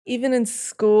Even in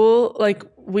school, like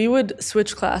we would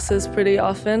switch classes pretty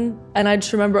often. And I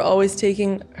just remember always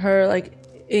taking her like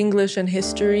English and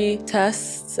history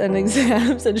tests and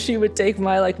exams, and she would take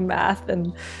my like math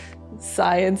and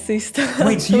science-y stuff.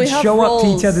 Wait, so you show up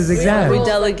to each other's exams? We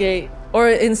delegate. Or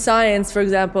in science, for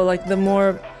example, like the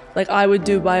more, like I would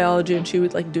do biology and she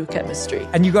would like do chemistry.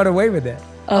 And you got away with it?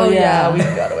 Oh yeah, we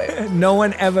got away with it. No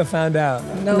one ever found out?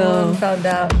 No one found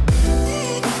out.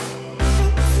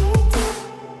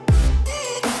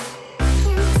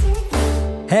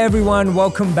 Hey everyone,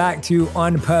 welcome back to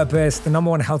On Purpose, the number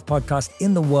one health podcast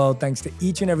in the world. Thanks to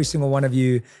each and every single one of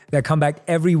you that come back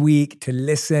every week to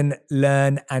listen,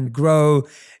 learn, and grow.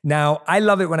 Now, I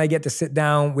love it when I get to sit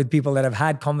down with people that have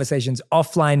had conversations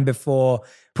offline before,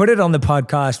 put it on the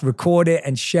podcast, record it,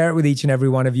 and share it with each and every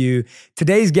one of you.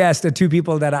 Today's guests are two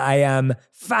people that I am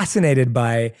fascinated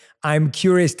by. I'm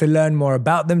curious to learn more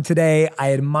about them today.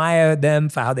 I admire them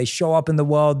for how they show up in the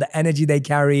world, the energy they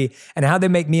carry, and how they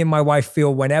make me and my wife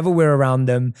feel whenever we're around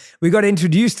them. We got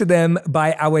introduced to them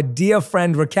by our dear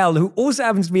friend Raquel, who also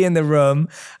happens to be in the room,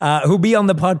 who'll be on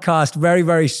the podcast very,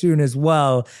 very soon as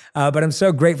well. But I'm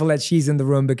so grateful that she's in the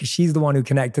room because she's the one who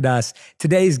connected us.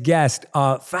 Today's guests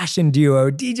are fashion duo,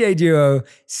 DJ duo,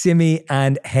 Simi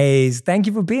and Haze. Thank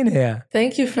you for being here.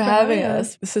 Thank you for having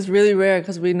us. This is really rare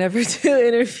because we never do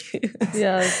interviews.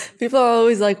 Yeah, people are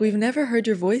always like, we've never heard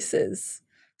your voices.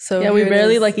 So yeah, we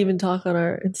rarely like even talk on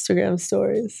our Instagram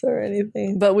stories or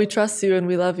anything. But we trust you and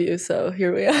we love you, so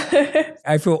here we are.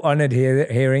 I feel honored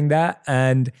hearing that.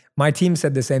 And my team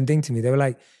said the same thing to me. They were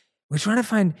like, we're trying to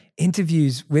find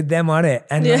interviews with them on it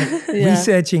and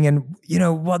researching and you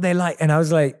know what they like. And I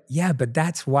was like, yeah, but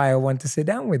that's why I want to sit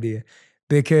down with you.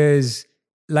 Because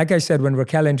like I said, when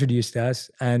Raquel introduced us,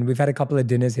 and we've had a couple of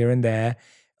dinners here and there,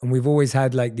 and we've always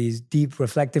had like these deep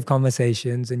reflective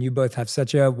conversations, and you both have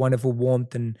such a wonderful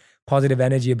warmth and positive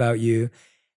energy about you.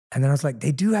 And then I was like,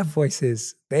 they do have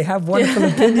voices. They have wonderful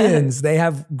opinions. They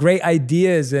have great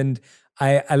ideas. And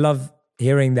I love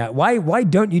hearing that. Why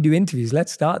don't you do interviews?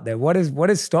 Let's start there. What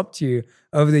has stopped you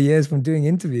over the years from doing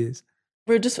interviews?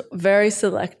 We're just very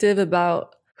selective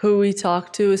about who we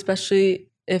talk to, especially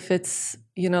if it's,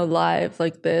 live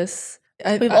like this.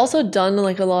 We've also done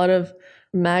like a lot of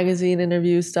magazine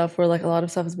interview stuff where like a lot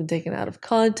of stuff has been taken out of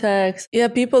context. Yeah,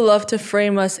 people love to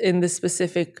frame us in this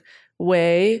specific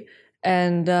way.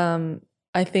 And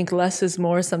I think less is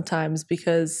more sometimes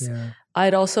because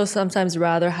I'd also sometimes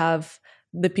rather have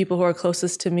the people who are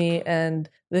closest to me and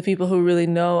the people who really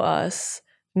know us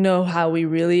know how we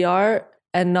really are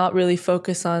and not really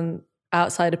focus on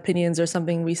outside opinions or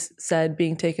something we said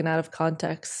being taken out of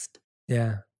context.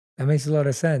 Yeah. That makes a lot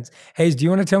of sense. Haze, do you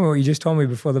want to tell me what you just told me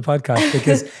before the podcast?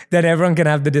 Because then everyone can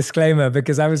have the disclaimer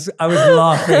because I was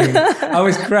laughing. I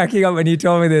was cracking up when you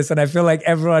told me this and I feel like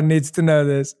everyone needs to know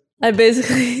this. I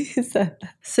basically said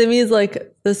Simi is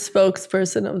like the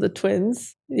spokesperson of the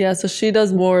twins. Yeah, so she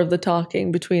does more of the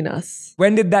talking between us.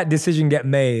 When did that decision get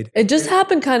made? It just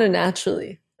happened kind of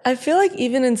naturally. I feel like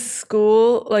even in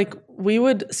school, like we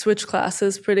would switch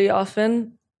classes pretty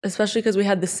often, especially because we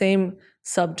had the same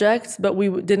subjects, but we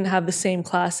didn't have the same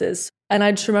classes. And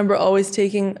I just remember always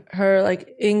taking her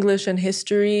like English and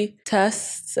history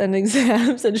tests and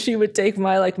exams, and she would take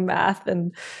my like math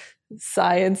and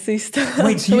science-y stuff.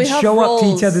 Wait, so you show up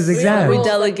to each other's exams? We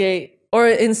delegate. Or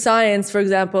in science, for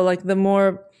example, like the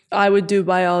more I would do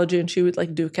biology and she would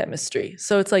like do chemistry.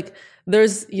 So it's like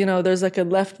there's like a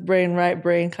left brain, right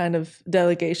brain kind of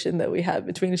delegation that we have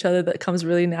between each other that comes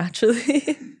really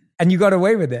naturally. And you got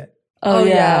away with it? Oh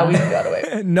yeah, we got away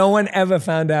with it. No one ever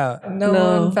found out? No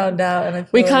one found out. And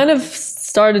we kind of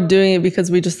started doing it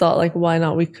because we just thought like, why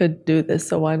not? We could do this,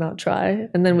 so why not try?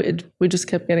 And then we just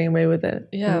kept getting away with it.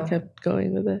 Yeah. And we kept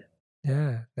going with it.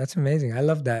 Yeah, that's amazing. I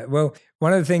love that. Well,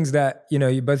 one of the things that,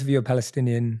 you both of you are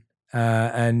Palestinian,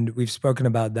 and we've spoken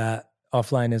about that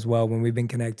offline as well when we've been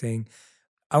connecting.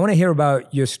 I want to hear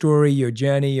about your story, your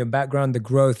journey, your background, the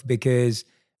growth, because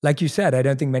like you said, I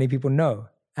don't think many people know.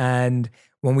 And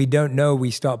when we don't know, we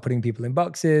start putting people in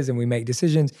boxes and we make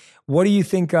decisions. What do you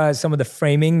think are some of the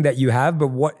framing that you have, but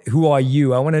who are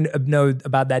you? I want to know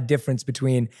about that difference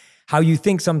between how you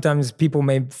think sometimes people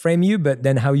may frame you, but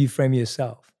then how you frame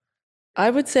yourself.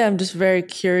 I would say I'm just very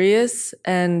curious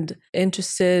and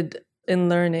interested in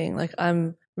learning. Like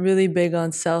I'm really big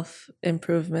on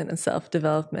self-improvement and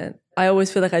self-development. I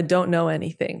always feel like I don't know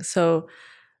anything. So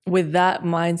with that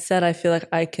mindset, I feel like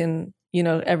I can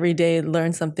every day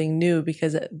learn something new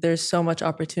because there's so much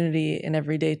opportunity in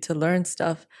every day to learn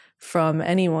stuff from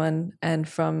anyone and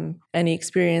from any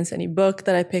experience, any book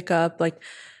that I pick up. Like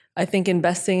I think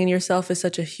investing in yourself is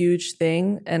such a huge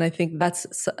thing. And I think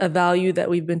that's a value that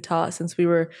we've been taught since we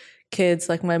were kids.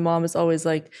 Like my mom is always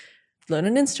like, learn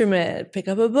an instrument, pick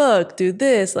up a book, do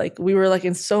this. Like we were like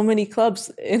in so many clubs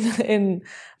in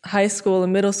high school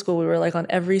and middle school. We were like on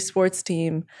every sports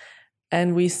team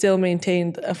and we still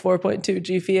maintained a 4.2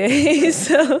 GPA.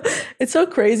 So it's so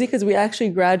crazy because we actually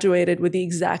graduated with the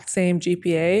exact same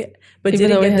GPA, but Even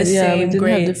didn't get the same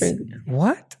grades.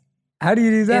 What? How do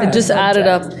you do that? It just added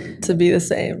up to be the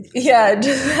same. Yeah, it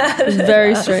just added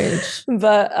very up. Strange.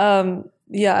 But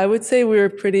yeah, I would say we were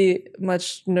pretty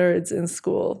much nerds in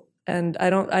school. And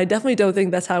I definitely don't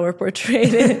think that's how we're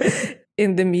portrayed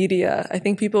in the media. I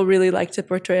think people really like to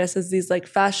portray us as these like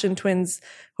fashion twins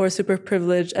who are super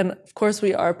privileged. And of course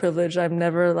we are privileged. I'm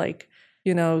never like,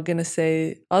 gonna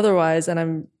say otherwise. And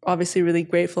I'm obviously really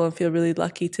grateful and feel really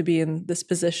lucky to be in this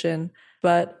position.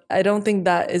 But I don't think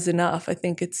that is enough. I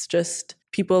think it's just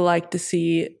people like to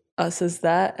see us as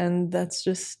that. And that's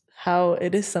just how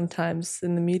it is sometimes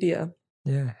in the media.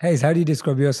 Yeah. Haze, how do you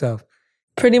describe yourself?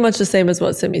 Pretty much the same as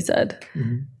what Simi said.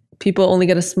 Mm-hmm. People only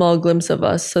get a small glimpse of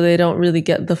us, so they don't really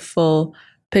get the full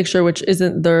picture, which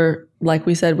isn't there. Like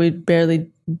we said, we barely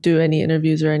do any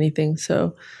interviews or anything.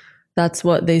 So that's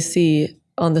what they see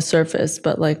on the surface.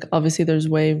 But like, obviously there's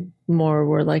way more.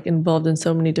 We're like involved in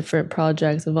so many different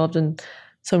projects, involved in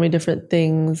so many different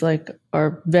things, like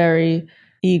are very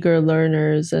eager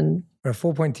learners. And a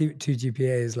 4.2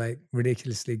 GPA is like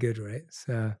ridiculously good, right?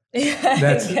 So you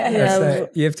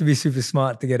have to be super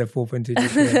smart to get a 4.2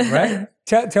 GPA, right?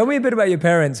 Tell me a bit about your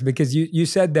parents, because you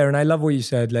said there, and I love what you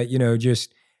said, like,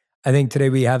 just, I think today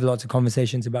we have lots of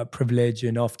conversations about privilege,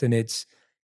 and often it's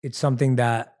something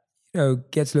that,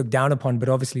 gets looked down upon, but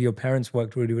obviously your parents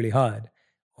worked really, really hard,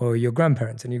 or your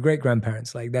grandparents and your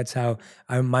great-grandparents. Like that's how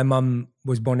my mum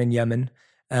was born in Yemen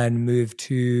and moved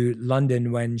to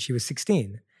London when she was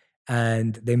 16.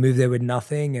 And they moved there with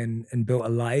nothing and built a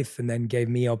life, and then gave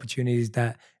me opportunities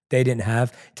that they didn't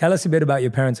have. Tell us a bit about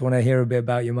your parents. I want to hear a bit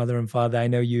about your mother and father. I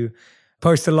know you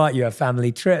post a lot. You have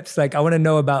family trips. Like I want to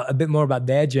know a bit more about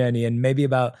their journey, and maybe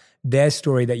about their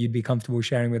story that you'd be comfortable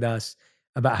sharing with us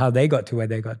about how they got to where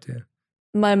they got to.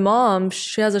 My mom,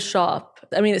 she has a shop.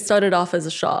 I mean, it started off as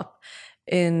a shop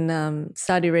in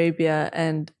Saudi Arabia,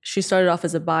 and she started off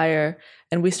as a buyer,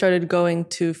 and we started going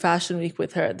to Fashion Week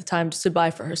with her at the time just to buy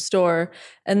for her store.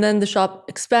 And then the shop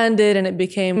expanded and it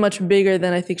became much bigger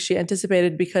than I think she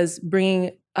anticipated, because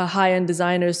bringing high-end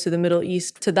designers to the Middle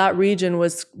East, to that region,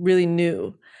 was really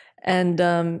new.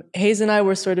 And Haze and I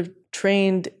were sort of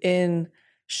trained in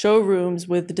showrooms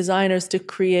with designers to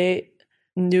create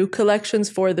new collections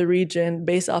for the region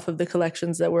based off of the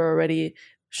collections that were already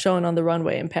shown on the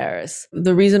runway in Paris.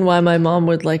 The reason why my mom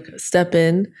would like step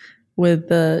in with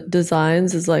the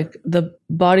designs is like the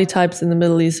body types in the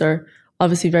Middle East are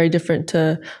obviously very different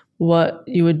to what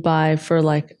you would buy for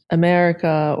like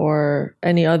America or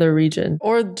any other region.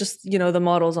 Or just, the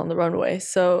models on the runway.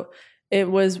 So we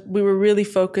were really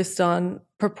focused on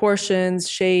proportions,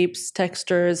 shapes,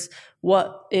 textures,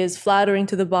 what is flattering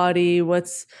to the body,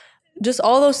 what's just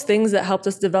all those things that helped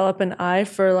us develop an eye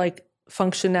for like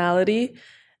functionality.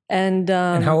 And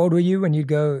how old were you when you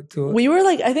go to? We were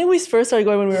like, I think we first started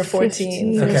going when we were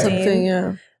 14 or something.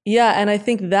 Yeah. Yeah. And I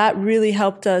think that really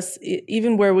helped us,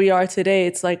 even where we are today.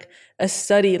 It's like a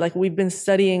study, like we've been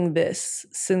studying this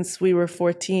since we were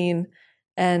 14.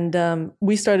 And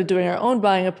we started doing our own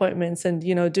buying appointments and,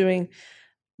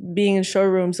 being in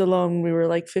showrooms alone when we were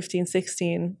like 15,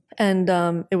 16.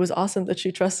 And it was awesome that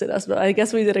she trusted us, but I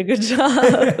guess we did a good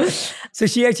job. So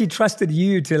she actually trusted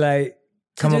you to like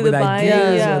come up with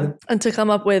ideas, and to come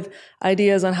up with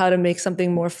ideas on how to make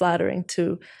something more flattering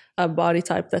to a body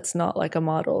type that's not like a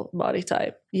model body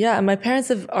type. Yeah, and my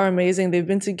parents are amazing. They've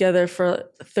been together for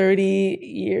 30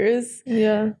 years.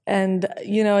 Yeah. And,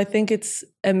 I think it's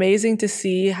amazing to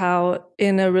see how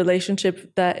in a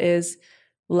relationship that is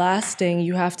lasting,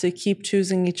 you have to keep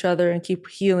choosing each other and keep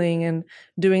healing and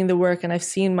doing the work. And I've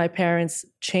seen my parents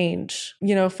change,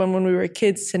 from when we were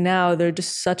kids to now. They're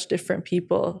just such different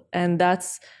people. And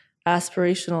that's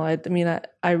aspirational.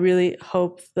 I really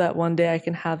hope that one day I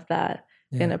can have that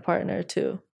in a partner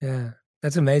too. Yeah,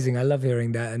 that's amazing. I love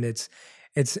hearing that. And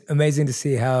it's amazing to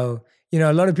see how,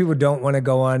 a lot of people don't want to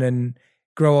go on and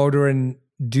grow older and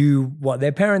do what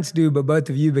their parents do, but both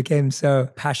of you became so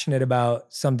passionate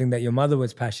about something that your mother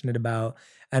was passionate about.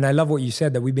 And I love what you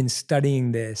said, that we've been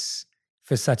studying this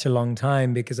for such a long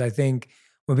time, because I think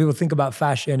when people think about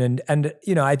fashion and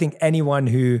I think anyone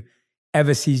who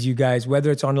ever sees you guys,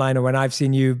 whether it's online or when I've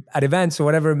seen you at events or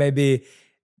whatever it may be,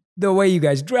 the way you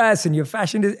guys dress and your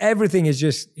fashion, everything is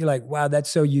just, you're like, wow, that's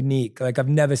so unique. Like I've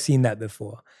never seen that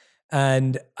before.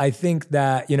 And I think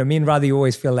that, me and Radhi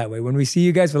always feel that way. When we see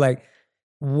you guys, we're like,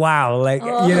 wow, like,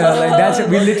 like that's it.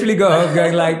 We literally go home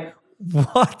going like,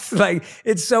 what? Like,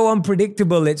 it's so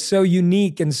unpredictable. It's so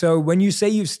unique. And so when you say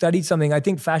you've studied something, I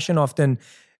think fashion often,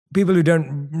 people who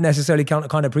don't necessarily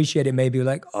can't appreciate it maybe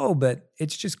like, oh, but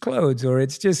it's just clothes or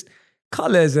it's just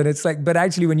colors. And it's like, but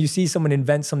actually when you see someone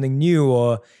invent something new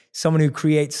or someone who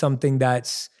creates something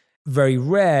that's very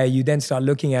rare, you then start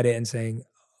looking at it and saying,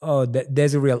 oh,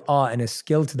 there's a real art and a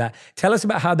skill to that. Tell us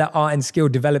about how that art and skill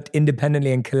developed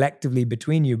independently and collectively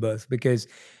between you both, because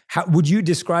how would you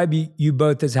describe you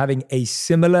both as having a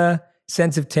similar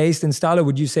sense of taste and style, or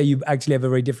would you say you actually have a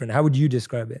very different? How would you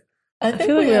describe it? I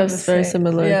feel like we have very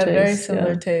similar taste. Very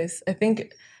similar taste. I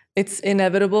think it's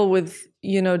inevitable with,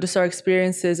 just our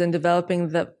experiences and developing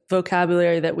the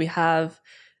vocabulary that we have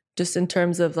just in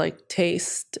terms of like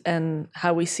taste and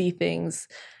how we see things.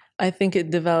 I think it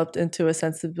developed into a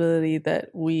sensibility that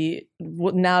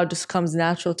now just comes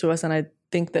natural to us. And I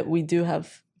think that we do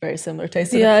have very similar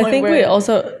tastes. Yeah, I think we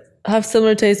also have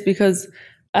similar tastes because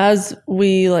as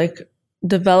we like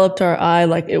developed our eye,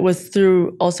 like it was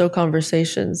through also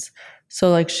conversations. So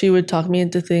like she would talk me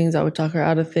into things, I would talk her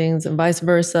out of things and vice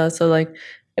versa. So like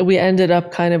we ended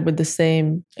up kind of with the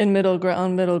same. In middle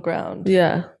ground.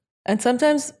 Yeah. And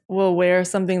sometimes we'll wear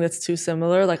something that's too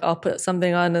similar. Like I'll put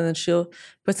something on and then she'll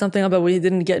put something on, but we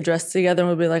didn't get dressed together and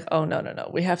we'll be like, oh, no,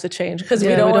 we have to change because we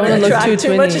don't want to attract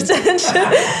too much attention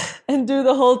and do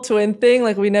the whole twin thing.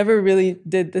 Like we never really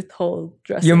did the whole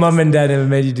dress. Your mom and dad never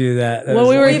made you do that. When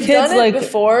we were kids, like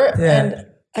before. Yeah. And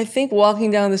I think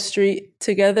walking down the street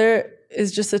together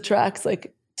just attracts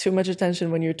like too much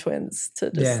attention when you're twins to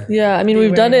just. Yeah. I mean,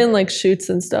 we've done it in like shoots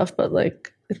and stuff, but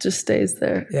like, it just stays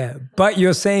there. Yeah. But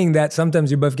you're saying that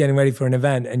sometimes you're both getting ready for an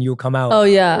event and you'll come out. Oh,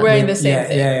 yeah. Wearing the same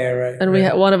thing. Yeah, right.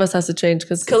 And one of us has to change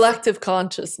because collective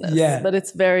consciousness. Yeah. But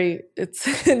it's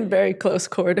in very close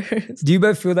quarters. Do you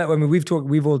both feel that? I mean,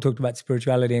 we've all talked about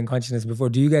spirituality and consciousness before.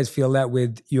 Do you guys feel that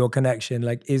with your connection?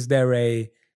 Like, is there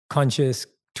a conscious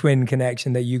twin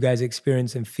connection that you guys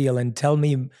experience and feel? And tell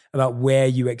me about where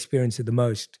you experience it the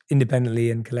most, independently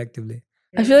and collectively.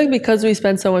 I feel like because we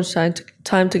spend so much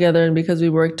time together and because we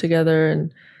work together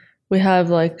and we have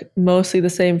like mostly the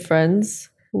same friends,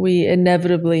 we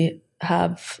inevitably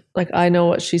have, like, I know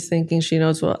what she's thinking, she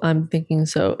knows what I'm thinking.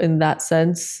 So in that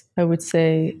sense, I would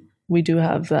say we do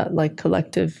have that like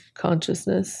collective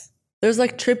consciousness. There's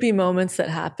like trippy moments that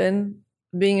happen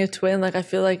being a twin. Like I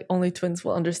feel like only twins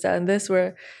will understand this,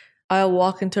 where I'll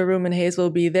walk into a room and Haze will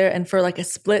be there. And for like a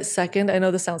split second, I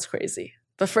know this sounds crazy,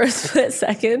 but for a split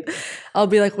second, I'll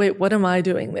be like, wait, what am I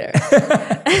doing there?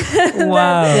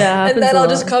 Wow. And then I'll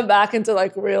just come back into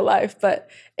like real life. But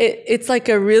it's like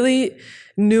a really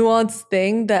nuanced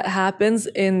thing that happens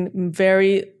in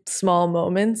very small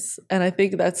moments. And I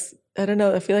think I don't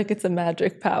know, I feel like it's a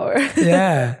magic power.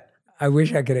 Yeah. I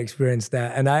wish I could experience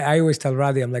that. And I always tell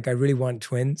Radhi, I'm like, I really want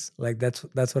twins. Like that's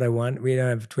what I want. We don't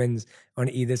have twins on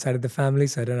either side of the family,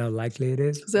 so I don't know how likely it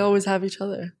is. Because they always have each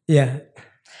other. Yeah.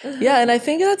 Yeah, and I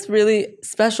think that's really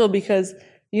special because,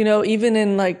 even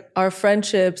in like our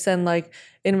friendships and like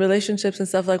in relationships and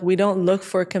stuff, like we don't look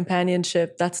for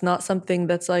companionship. That's not something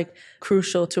that's like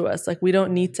crucial to us. Like we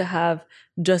don't need to have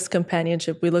just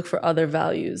companionship. We look for other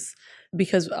values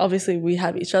because obviously we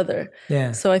have each other.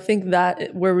 Yeah. So I think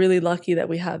that we're really lucky that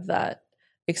we have that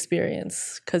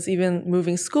experience, because even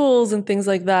moving schools and things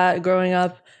like that, growing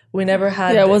up, we never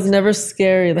had. Yeah, it was never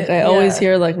scary. Like I always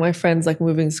hear like my friends like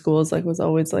moving schools like was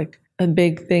always like a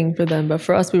big thing for them. But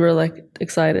for us, we were like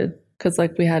excited because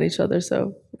like we had each other.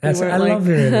 So I love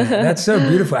hearing that. That's so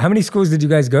beautiful. How many schools did you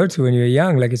guys go to when you were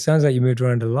young? Like it sounds like you moved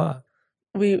around a lot.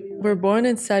 We were born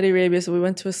in Saudi Arabia, so we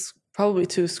went to probably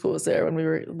 2 schools there when we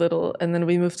were little. And then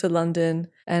we moved to London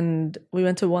and we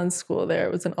went to 1 school there.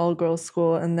 It was an all-girls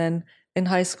school. And then in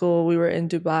high school, we were in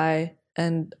Dubai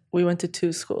and we went to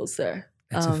 2 schools there.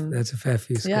 That's a fair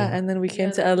few schools. Yeah, and then we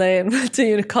came to LA and went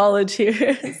to college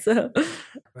here. So,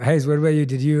 Haze, what about you?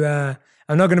 Did you? I'm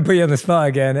not going to put you on the spot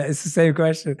again. It's the same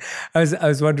question. I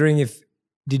was wondering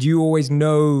did you always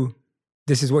know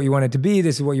this is what you wanted to be,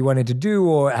 this is what you wanted to do,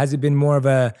 or has it been more of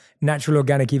a natural,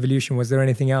 organic evolution? Was there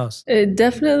anything else? It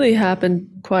definitely happened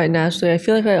quite naturally. I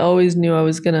feel like I always knew I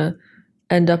was gonna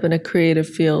end up in a creative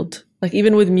field. Like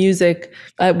even with music,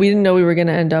 we didn't know we were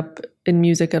gonna end up in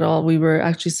music at all. We were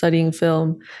actually studying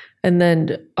film. And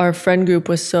then our friend group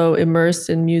was so immersed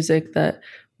in music that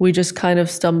we just kind of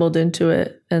stumbled into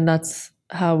it. And that's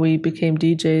how we became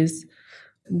DJs.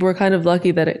 We're kind of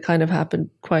lucky that it kind of happened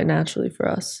quite naturally for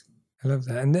us. I love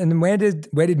that. And then where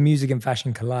did music and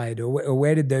fashion collide? Or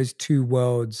where did those two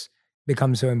worlds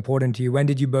become so important to you? When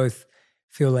did you both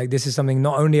feel like this is something,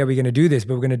 not only are we going to do this,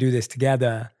 but we're going to do this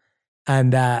together?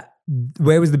 And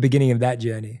where was the beginning of that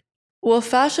journey? Well,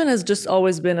 fashion has just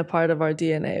always been a part of our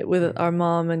DNA with our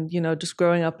mom and, just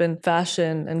growing up in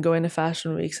fashion and going to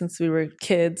fashion week since we were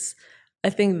kids.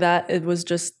 I think that it was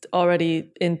just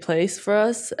already in place for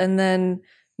us. And then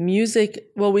music,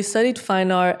 well, we studied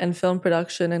fine art and film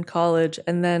production in college.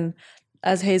 And then,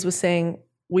 as Haze was saying,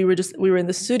 we were in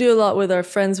the studio a lot with our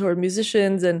friends who are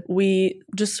musicians, and we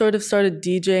just sort of started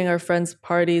DJing our friends'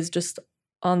 parties just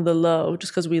on the low,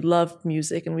 just because we loved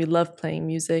music and we loved playing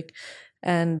music.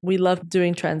 And we loved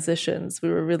doing transitions. We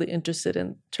were really interested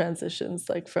in transitions,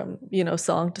 like from,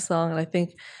 song to song. And I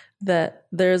think that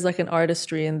there's like an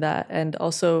artistry in that. And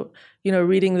also,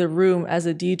 reading the room as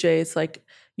a DJ, it's like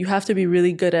you have to be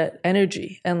really good at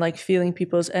energy and like feeling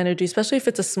people's energy, especially if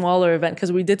it's a smaller event.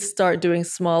 Because we did start doing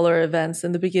smaller events.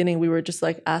 In the beginning, we were just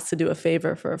like asked to do a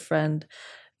favor for a friend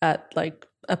at like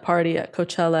a party at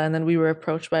Coachella. And then we were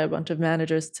approached by a bunch of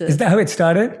managers to... Is that how it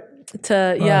started?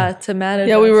 To manage.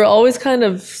 Yeah, we were always kind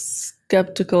of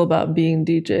skeptical about being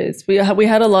DJs. We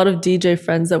had a lot of DJ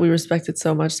friends that we respected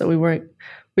so much that we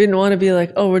didn't want to be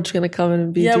like, oh, we're just gonna come in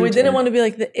and be. Yeah, DJ. We didn't want to be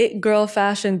like the it girl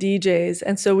fashion DJs,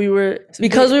 and so we were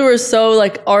so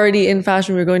like already in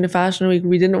fashion. We were going to fashion week.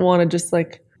 We didn't want to just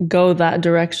like go that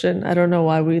direction. I don't know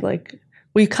why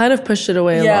we kind of pushed it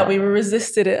away a lot. Yeah, we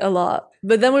resisted it a lot.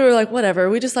 But then we were like, whatever,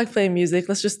 we just like playing music.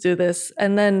 Let's just do this.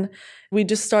 And then we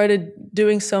just started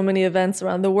doing so many events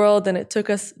around the world, and it took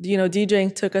us,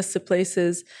 DJing took us to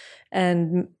places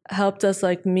and helped us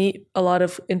like meet a lot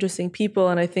of interesting people.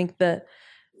 And I think that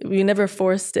we never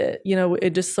forced it,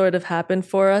 it just sort of happened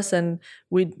for us. And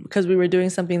because we were doing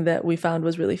something that we found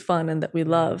was really fun and that we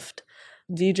loved.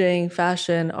 DJing,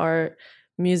 fashion, art,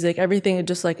 music, everything, it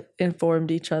just like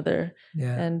informed each other.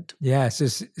 So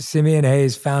Simi and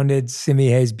Haze founded Simi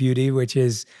Haze Beauty, which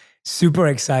is super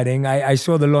exciting. I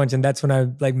saw the launch, and that's when I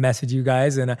like messaged you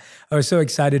guys, and I was so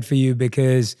excited for you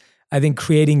because I think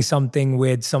creating something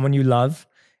with someone you love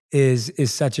is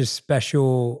such a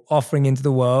special offering into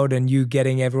the world, and you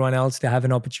getting everyone else to have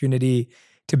an opportunity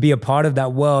to be a part of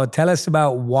that world. Tell us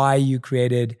about why you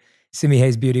created Simi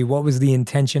Haze Beauty. What was the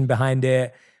intention behind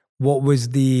it? What was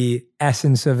the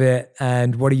essence of it?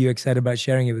 And what are you excited about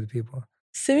sharing it with people?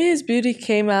 Simi Haze Beauty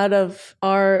came out of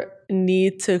our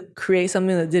need to create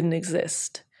something that didn't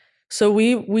exist. So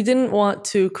we didn't want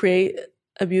to create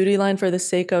a beauty line for the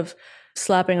sake of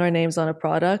slapping our names on a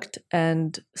product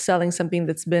and selling something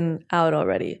that's been out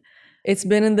already. It's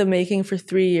been in the making for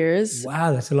 3 years.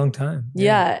 Wow, that's a long time.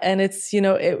 Yeah, and it's,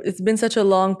 it's been such a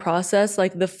long process.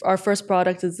 Like our first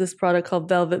product is this product called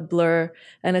Velvet Blur,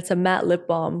 and it's a matte lip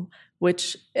balm,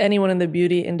 which anyone in the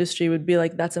beauty industry would be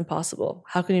like, that's impossible.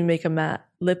 How can you make a matte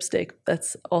lipstick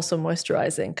that's also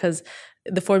moisturizing? Because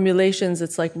the formulations,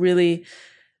 it's like really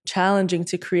challenging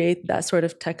to create that sort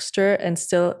of texture and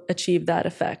still achieve that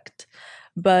effect.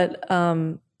 But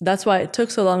that's why it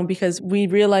took so long, because we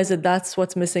realized that that's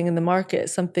what's missing in the market,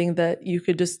 something that you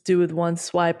could just do with one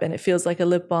swipe and it feels like a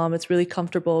lip balm. It's really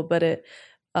comfortable, but it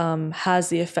has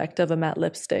the effect of a matte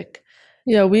lipstick.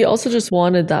 Yeah, we also just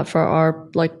wanted that for our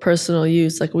like personal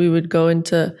use. Like we would go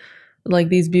into like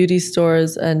these beauty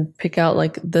stores and pick out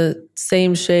like the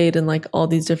same shade and like all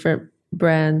these different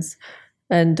brands.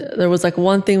 And there was like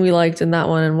one thing we liked in that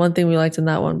one and one thing we liked in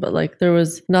that one, but like there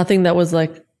was nothing that was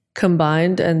like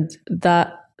combined. And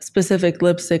that specific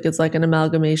lipstick is like an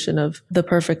amalgamation of the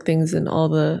perfect things in all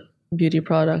the beauty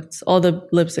products, all the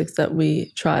lipsticks that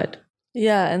we tried.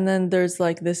 Yeah, and then there's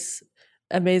like this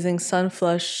amazing sun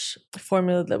flush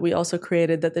formula that we also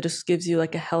created that just gives you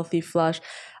like a healthy flush.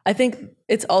 I think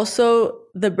it's also,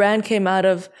 the brand came out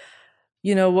of,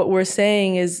 what we're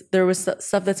saying is there was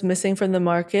stuff that's missing from the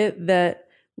market that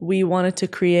we wanted to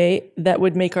create that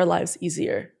would make our lives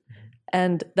easier.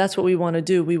 And that's what we want to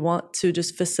do. We want to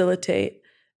just facilitate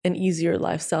an easier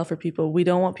lifestyle for people. We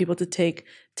don't want people to take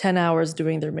 10 hours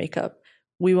doing their makeup.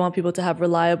 We want people to have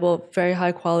reliable, very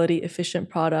high quality, efficient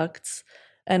products.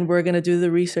 And we're going to do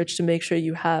the research to make sure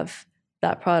you have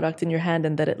that product in your hand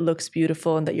and that it looks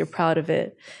beautiful and that you're proud of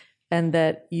it and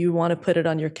that you want to put it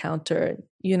on your counter,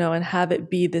 and have it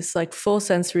be this like full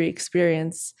sensory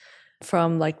experience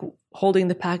from like holding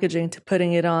the packaging to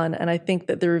putting it on. And I think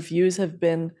that the reviews have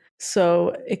been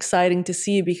so exciting to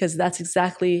see because that's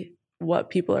exactly what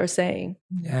people are saying.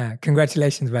 Yeah.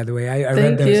 Congratulations, by the way. I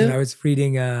read those and I was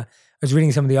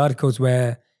reading some of the articles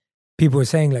where people were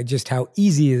saying like just how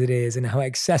easy it is and how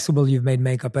accessible you've made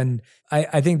makeup. And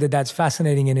I think that that's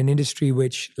fascinating in an industry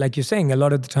which, like you're saying, a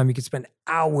lot of the time you could spend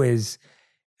hours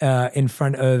in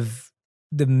front of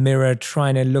the mirror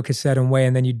trying to look a certain way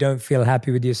and then you don't feel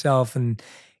happy with yourself. And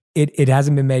it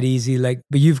hasn't been made easy. Like,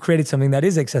 but you've created something that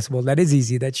is accessible, that is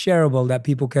easy, that's shareable, that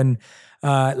people can,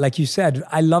 like you said,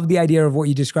 I love the idea of what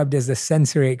you described as the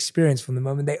sensory experience from the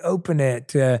moment they open it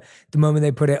to the moment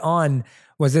they put it on.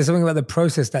 Was there something about the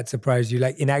process that surprised you,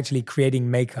 like in actually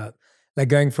creating makeup? Like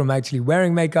going from actually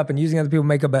wearing makeup and using other people's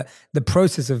makeup, but the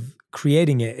process of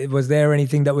creating it, was there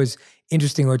anything that was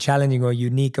interesting or challenging or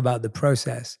unique about the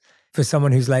process for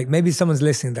someone who's like, maybe someone's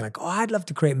listening, they're like, oh, I'd love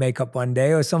to create makeup one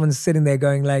day, or someone's sitting there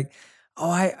going like,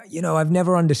 oh, I've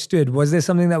never understood. Was there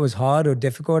something that was hard or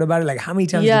difficult about it? Like how many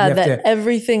times did you have to?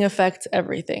 Everything affects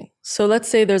everything. So let's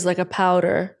say there's like a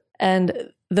powder,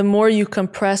 and the more you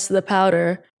compress the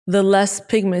powder, the less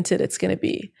pigmented it's going to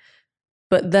be.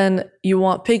 But then you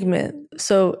want pigment.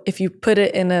 So if you put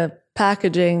it in a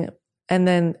packaging and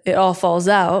then it all falls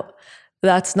out,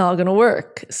 that's not going to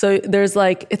work. So there's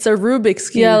like, it's a Rubik's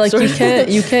Cube. Yeah, like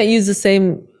you can't use the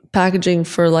same packaging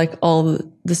for like all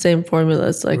the same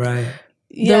formulas. Like Right.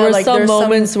 there were some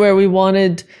moments where we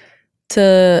wanted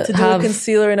to do a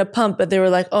concealer in a pump, but they were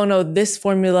like, oh no, this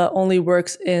formula only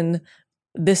works in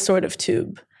this sort of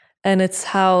tube. And it's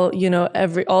how,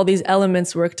 all these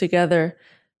elements work together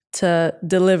to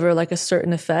deliver like a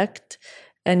certain effect,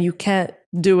 and you can't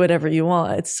do whatever you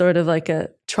want. It's sort of like a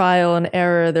trial and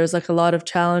error. There's like a lot of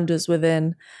challenges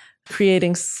within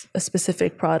creating a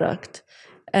specific product,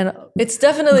 and it's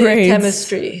definitely a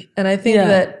chemistry. And I think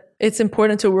that it's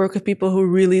important to work with people who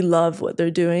really love what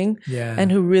they're doing and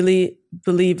who really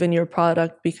believe in your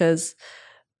product, because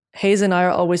Haze and I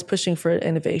are always pushing for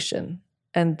innovation,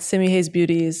 and Simi Haze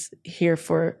Beauty is here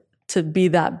to be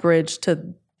that bridge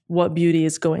to what beauty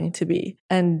is going to be.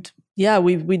 And yeah,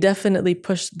 we definitely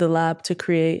pushed the lab to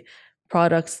create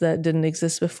products that didn't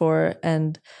exist before,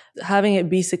 and having it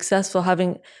be successful,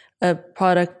 having a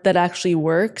product that actually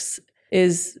works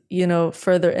is,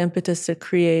 further impetus to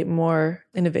create more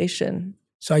innovation.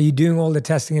 So are you doing all the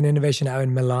testing and innovation out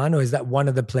in Milan, or is that one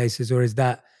of the places, or is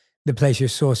that the place you're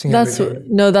sourcing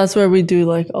everything? That's where we do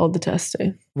like all the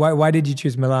testing. Why did you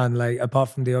choose Milan? Like apart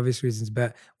from the obvious reasons,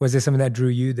 but was there something that drew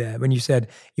you there when you said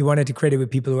you wanted to create it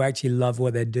with people who actually love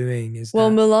what they're doing?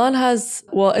 Milan has,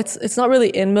 it's not really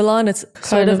in Milan. It's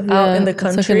sort of out in the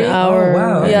country. It's like an hour. Oh,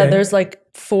 wow. Yeah, Okay. there's like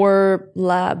 4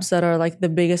 labs that are like the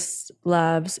biggest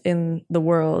labs in the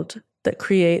world that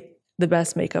create the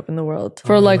best makeup in the world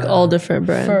for all different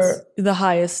brands, for the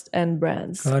highest end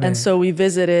brands. Got it. And so we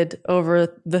visited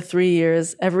over the 3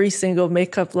 years every single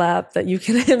makeup lab that you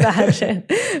can imagine.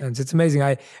 And it's amazing.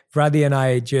 Radhi and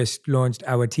I just launched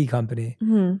our tea company,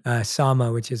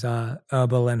 Sama, which is our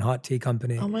herbal and hot tea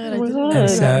company. Oh my God, I Oh my didn't God. know. And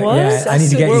so, What? I need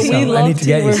to get you some. I need to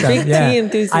get you We're some. big tea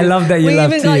enthusiasts. I love that you we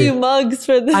love tea. even got you mugs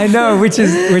for this. I know, which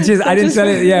is I didn't tell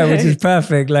it. Yeah, which is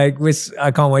perfect. Like, I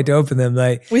can't wait to open them.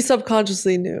 Like, We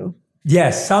subconsciously knew.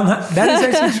 yes, somehow that is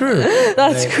actually true.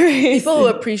 That's great. People who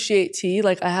appreciate tea,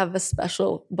 like I have a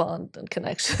special bond and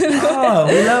connection. Oh,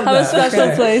 we love Have that. a special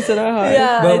Okay. place in our heart.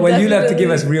 Yeah. But when you'll have to give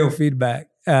definitely. us real feedback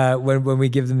when we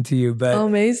give them to you. But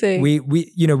Amazing.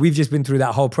 we've just been through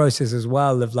that whole process as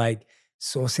well of like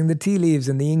sourcing the tea leaves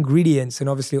and the ingredients, and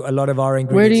obviously a lot of our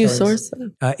ingredients. Where do you are in, source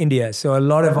them? India. So a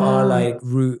lot of our like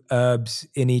root herbs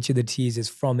in each of the teas is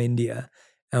from India,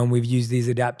 and we've used these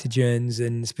adaptogens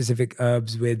and specific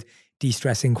herbs with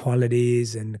de-stressing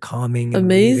qualities and calming and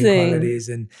relieving Amazing. qualities.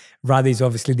 And Radhi's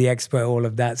obviously the expert at all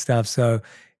of that stuff. So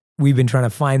we've been trying to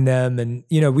find them, and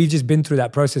we've just been through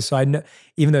that process. So I know,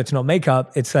 even though it's not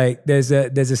makeup, it's like there's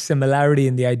a similarity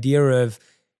in the idea of,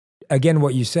 again,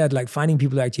 what you said, like finding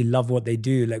people who actually love what they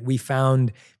do. Like we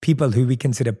found people who we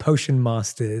consider potion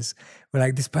masters. We're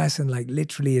like, this person like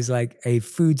literally is like a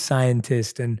food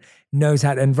scientist and knows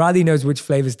how to, and Radhi knows which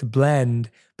flavors to blend,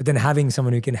 but then having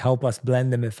someone who can help us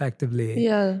blend them effectively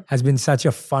has been such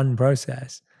a fun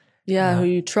process. Yeah, who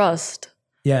you trust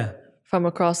Yeah. from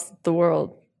across the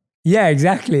world. Yeah,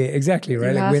 exactly, right? You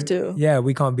Like have to. Yeah,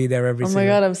 we can't be there every Oh my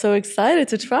single. God, I'm so excited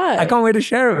to try. I can't wait to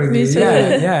share it with Me you. too.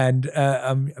 Yeah, and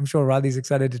I'm sure Radhi's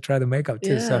excited to try the makeup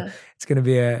too. So Yeah. it's going to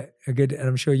be a good, and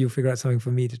I'm sure you'll figure out something for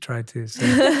me to try too. So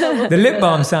the lip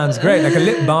balm sounds great. Like a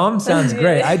lip balm sounds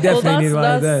great. I definitely need one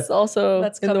of those. That's also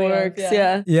That's in the coming up, works.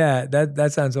 yeah. Yeah. Yeah,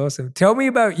 that sounds awesome. Tell me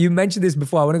about, you mentioned this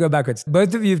before. I want to go backwards.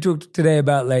 Both of you have talked today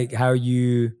about like how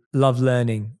you love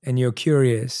learning and you're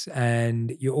curious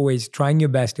and you're always trying your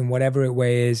best in whatever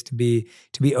way is to be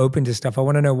open to stuff. I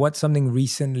want to know what's something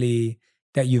recently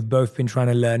that you've both been trying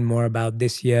to learn more about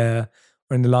this year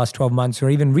or in the last 12 months or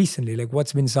even recently. Like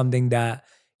what's been something that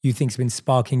you think's been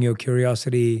sparking your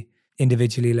curiosity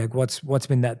individually? Like what's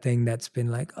been that thing that's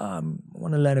been like, I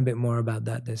want to learn a bit more about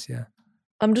that this year?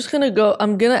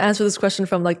 I'm gonna answer this question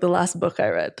from like the last book I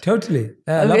read. Totally.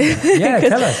 I love that. Yeah,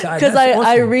 tell us. Because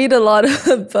I read a lot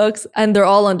of books and they're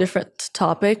all on different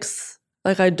topics.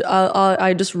 Like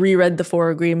I just reread the Four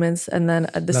Agreements, and then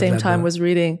at the same time was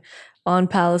reading on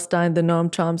Palestine, the Noam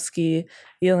Chomsky,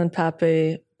 Ilan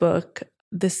Pappé book,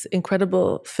 this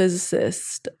incredible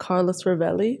physicist, Carlos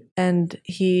Rovelli. And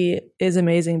he is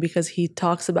amazing because he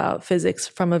talks about physics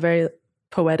from a very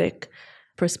poetic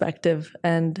perspective.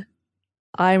 And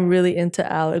I'm really into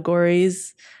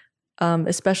allegories,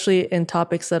 especially in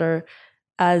topics that are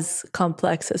as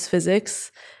complex as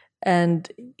physics. And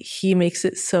he makes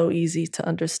it so easy to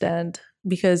understand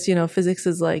because, you know, physics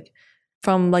is like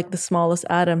from like the smallest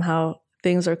atom, how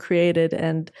things are created.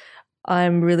 And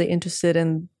I'm really interested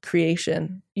in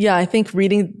creation. Yeah, I think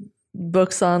reading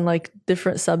books on like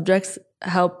different subjects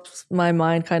helps my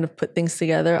mind kind of put things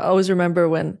together. I always remember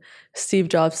when Steve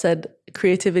Jobs said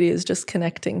creativity is just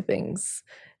connecting things.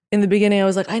 In the beginning, I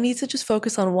was like, I need to just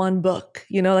focus on one book,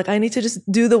 you know, like I need to just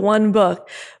do the one book.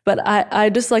 But I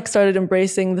just like started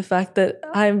embracing the fact that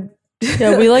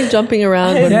yeah, we like jumping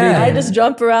around. I just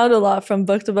jump around a lot from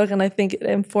book to book. And I think it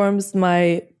informs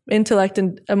my intellect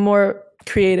in a more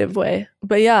creative way.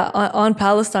 But yeah, on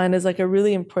Palestine is like a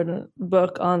really important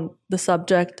book on the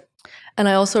subject. And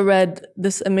I also read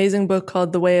this amazing book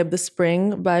called The Way of the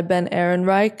Spring by Ben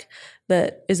Ehrenreich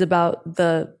that is about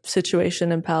the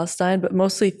situation in Palestine, but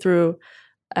mostly through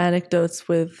anecdotes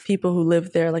with people who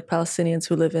live there, like Palestinians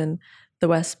who live in the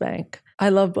West Bank. I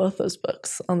love both those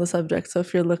books on the subject. So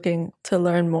if you're looking to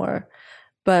learn more,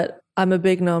 but I'm a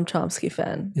big Noam Chomsky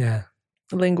fan. Yeah.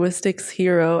 Linguistics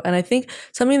hero. And I think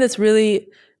something that's really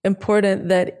important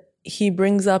that he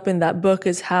brings up in that book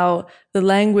is how the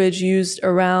language used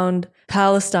around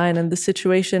Palestine and the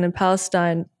situation in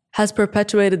Palestine has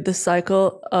perpetuated the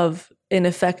cycle of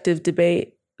ineffective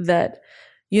debate that,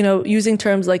 you know, using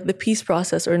terms like the peace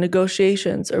process or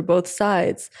negotiations or both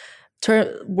sides,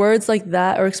 words like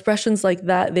that or expressions like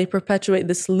that, they perpetuate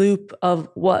this loop of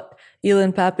what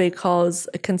Ilan Pappé calls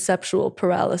a conceptual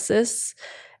paralysis.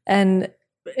 And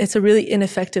it's a really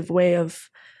ineffective way of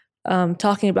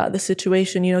talking about the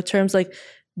situation. You know, terms like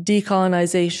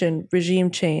decolonization, regime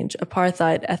change,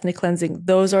 apartheid, ethnic cleansing,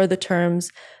 those are the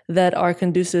terms that are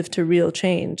conducive to real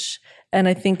change. And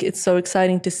I think it's so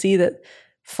exciting to see that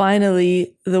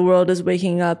finally the world is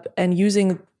waking up and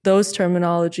using those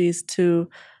terminologies to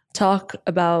talk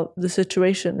about the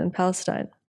situation in Palestine.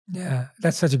 Yeah,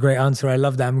 that's such a great answer. I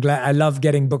love that. I'm glad. I love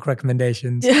getting book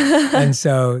recommendations. And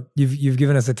so you've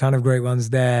given us a ton of great ones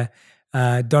there.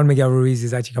 Don Miguel Ruiz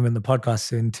is actually coming on the podcast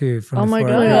soon too. Oh my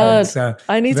God. So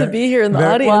I need to be here in the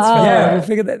audience. Wow. Yeah,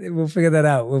 we'll figure that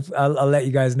out. I'll let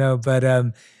you guys know.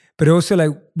 But also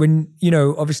like when, you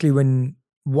know, obviously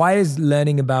why is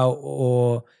learning about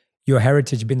or your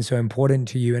heritage been so important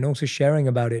to you and also sharing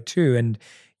about it too? And,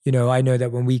 you know, I know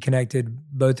that when we connected,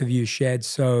 both of you shared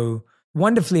so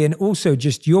wonderfully, and also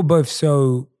just you're both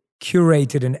so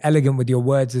curated and elegant with your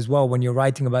words as well. When you're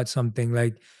writing about something,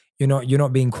 like you're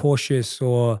not being cautious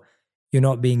or you're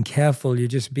not being careful, you're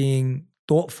just being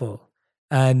thoughtful.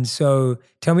 And so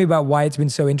tell me about why it's been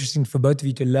so interesting for both of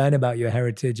you to learn about your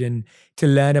heritage and to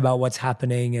learn about what's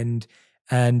happening and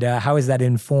how has that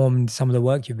informed some of the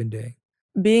work you've been doing?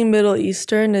 Being Middle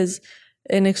Eastern is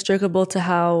inextricable to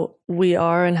how we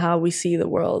are and how we see the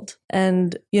world.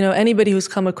 And, you know, anybody who's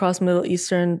come across Middle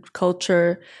Eastern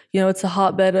culture, you know, it's a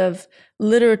hotbed of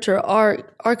literature,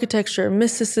 art, architecture,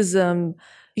 mysticism.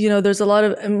 You know, there's a lot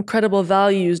of incredible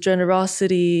values,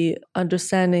 generosity,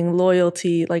 understanding,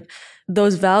 loyalty. Like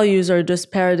those values are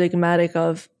just paradigmatic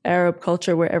of Arab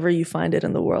culture wherever you find it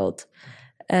in the world.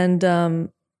 And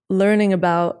learning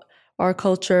about our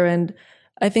culture, and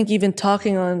I think even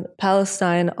talking on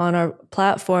Palestine on our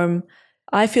platform,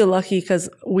 I feel lucky because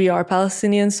we are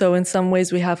Palestinians. So in some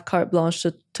ways we have carte blanche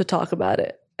to talk about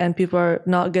it. And people are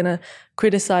not going to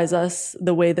criticize us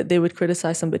the way that they would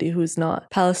criticize somebody who's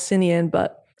not Palestinian.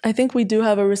 But I think we do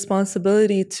have a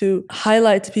responsibility to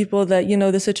highlight to people that, you know,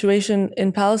 the situation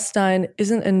in Palestine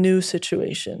isn't a new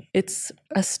situation. It's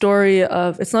a story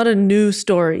of, it's not a new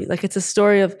story. Like it's a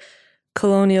story of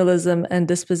colonialism and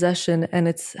dispossession, and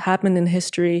it's happened in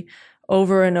history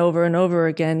over and over and over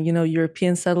again. You know,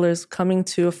 European settlers coming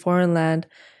to a foreign land,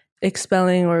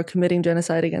 expelling or committing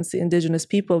genocide against the indigenous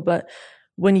people. But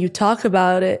when you talk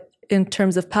about it in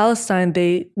terms of Palestine,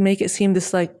 they make it seem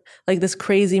this like this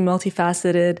crazy,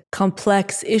 multifaceted,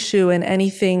 complex issue, and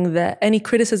any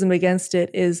criticism against it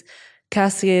is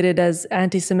castigated as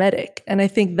anti-Semitic. And I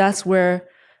think that's where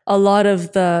a lot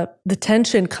of the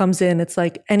tension comes in. It's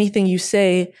like anything you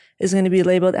say is going to be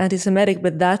labeled anti-Semitic,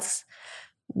 but that's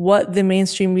what the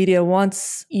mainstream media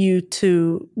wants you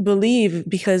to believe,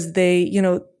 because they,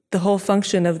 the whole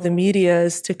function of the media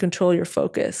is to control your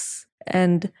focus.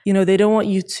 And, they don't want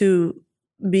you to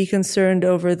be concerned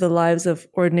over the lives of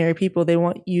ordinary people. They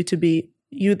want you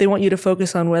to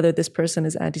focus on whether this person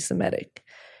is anti-Semitic.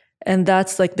 And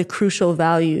that's like the crucial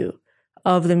value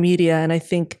of the media. And I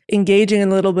think engaging in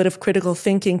a little bit of critical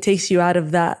thinking takes you out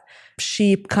of that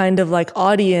sheep kind of like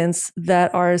audience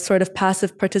that are sort of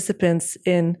passive participants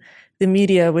in the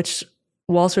media, which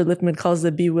Walter Lippmann calls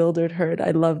the bewildered herd.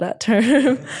 I love that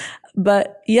term.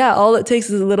 But yeah, all it takes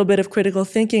is a little bit of critical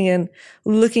thinking and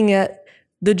looking at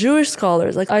the Jewish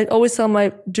scholars. Like I always tell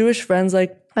my Jewish friends,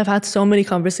 like I've had so many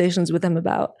conversations with them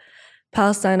about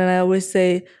Palestine, and I always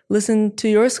say, listen to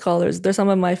your scholars. They're some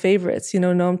of my favorites,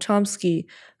 Noam Chomsky,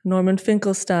 Norman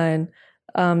Finkelstein,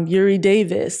 Yuri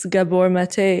Davis, Gabor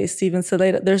Mate, Stephen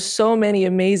Saleta. There's so many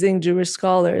amazing Jewish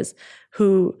scholars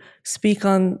who speak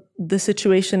on the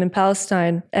situation in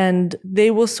Palestine, and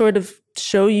they will sort of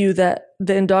show you that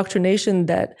the indoctrination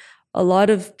that a lot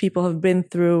of people have been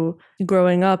through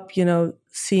growing up,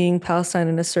 seeing Palestine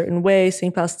in a certain way,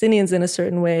 seeing Palestinians in a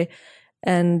certain way,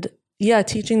 and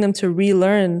teaching them to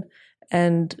relearn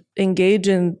and engage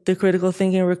in the critical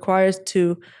thinking required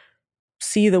to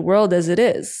see the world as it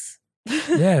is.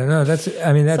 Yeah, no, that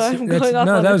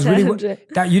was tangent. really,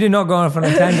 that you did not go off on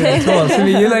a tangent at all. So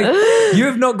you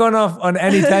have not gone off on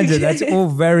any tangent. That's all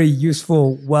very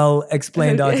useful, well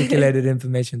explained, articulated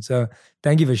information. So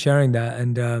thank you for sharing that.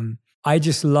 And I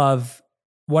just love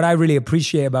what I really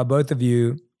appreciate about both of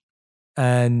you.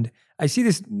 And I see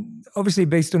this obviously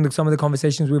based on some of the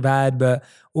conversations we've had, but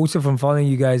also from following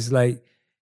you guys, like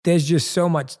there's just so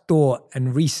much thought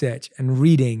and research and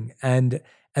reading and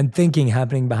thinking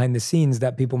happening behind the scenes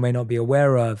that people may not be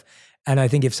aware of. And I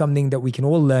think if something that we can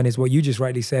all learn is what you just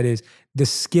rightly said, is the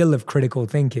skill of critical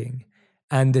thinking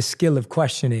and the skill of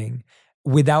questioning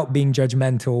without being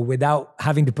judgmental, without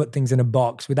having to put things in a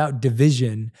box, without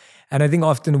division. And I think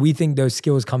often we think those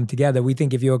skills come together. We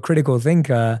think if you're a critical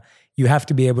thinker, you have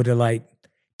to be able to like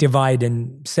divide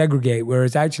and segregate.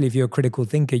 Whereas actually, if you're a critical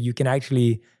thinker, you can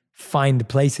actually find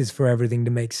places for everything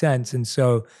to make sense. And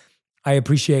so I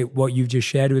appreciate what you've just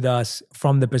shared with us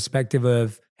from the perspective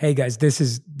of, hey guys, this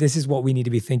is what we need to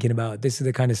be thinking about. This is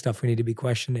the kind of stuff we need to be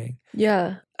questioning.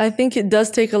 Yeah, I think it does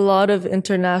take a lot of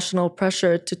international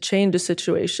pressure to change the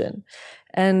situation.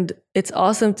 And it's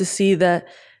awesome to see that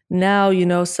now,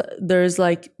 there's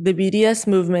like the BDS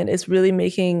movement is really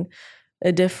making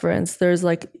a difference. There's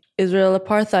like Israel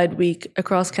Apartheid Week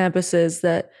across campuses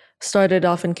that started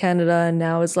off in Canada and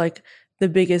now is like the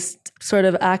biggest sort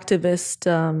of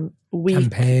activist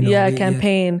week,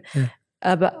 campaign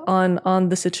on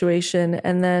the situation.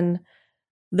 And then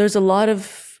there's a lot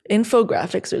of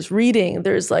infographics, there's reading,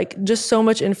 there's like just so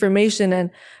much information. And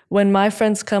when my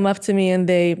friends come up to me and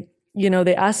they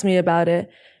ask me about it,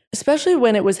 especially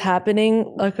when it was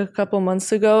happening like a couple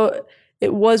months ago,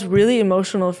 it was really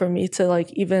emotional for me to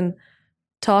like even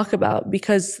talk about,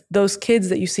 because those kids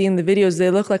that you see in the videos, they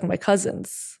look like my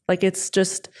cousins. Like it's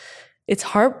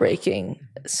heartbreaking.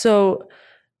 So,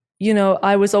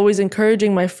 I was always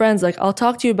encouraging my friends, like, I'll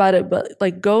talk to you about it, but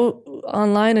like go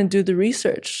online and do the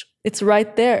research. It's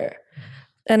right there.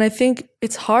 And I think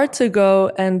it's hard to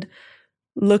go and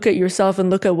look at yourself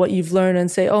and look at what you've learned and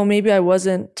say, oh, maybe I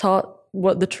wasn't taught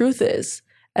what the truth is.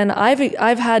 And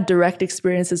I've had direct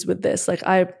experiences with this. Like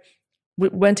I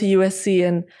went to USC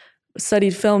and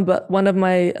studied film, but one of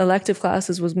my elective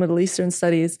classes was Middle Eastern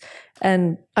Studies.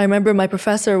 And I remember my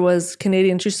professor was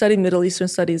Canadian. She studied Middle Eastern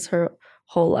Studies her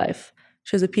whole life.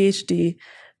 She has a PhD.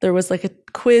 There was like a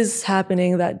quiz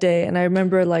happening that day. And I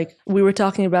remember like we were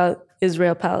talking about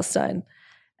Israel-Palestine.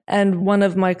 And one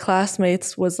of my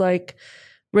classmates was like,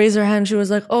 raise her hand. She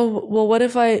was like, oh, well, what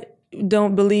if I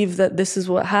don't believe that this is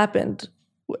what happened?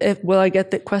 Will I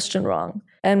get the question wrong?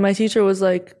 And my teacher was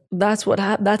like, that's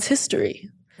that's history.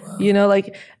 Wow.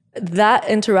 Like that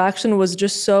interaction was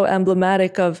just so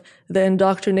emblematic of the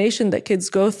indoctrination that kids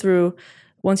go through.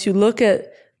 Once you look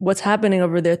at what's happening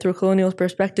over there through a colonial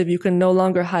perspective, you can no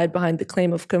longer hide behind the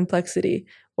claim of complexity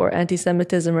or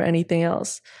anti-Semitism or anything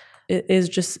else. It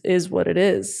is what it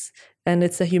is. And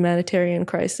it's a humanitarian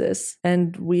crisis.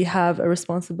 And we have a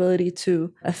responsibility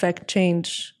to affect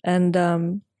change.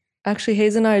 And actually,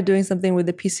 Haze and I are doing something with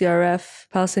the PCRF,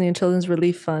 Palestinian Children's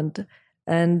Relief Fund.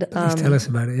 And please tell us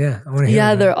about it. Yeah, I want to hear.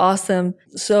 Yeah, they're awesome.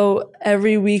 So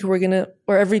every week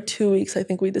or every 2 weeks, I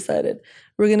think we decided,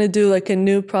 we're gonna do like a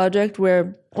new project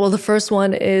where, well, the first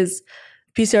one is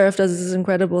PCRF does this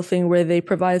incredible thing where they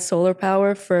provide solar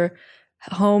power for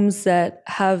homes that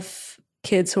have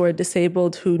kids who are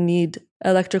disabled who need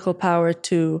electrical power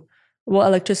to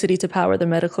electricity to power the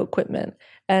medical equipment.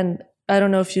 And I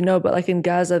don't know if you know, but like in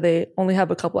Gaza, they only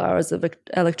have a couple hours of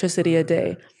electricity a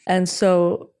day. And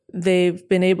so they've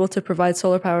been able to provide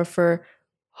solar power for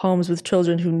homes with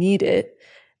children who need it.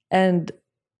 And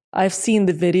I've seen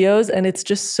the videos, and it's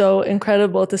just so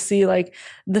incredible to see like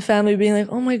the family being like,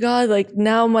 oh my God, like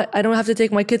now I don't have to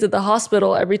take my kid to the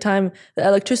hospital every time the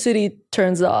electricity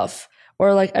turns off,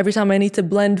 or like every time I need to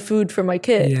blend food for my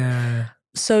kid. Yeah.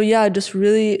 So yeah, just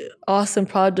really awesome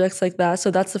projects like that.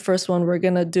 So that's the first one we're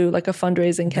going to do, like a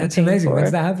fundraising campaign. That's amazing. For.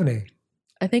 When's that happening?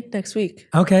 I think next week.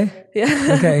 Okay.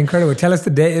 Yeah. Okay, incredible. Tell us the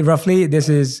date roughly. This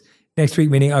is next week,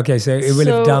 meaning, okay, so it will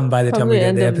have done by the time we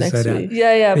get the episode out.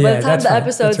 Yeah. By the time the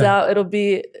episode's out, it'll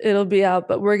be out,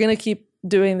 but we're going to keep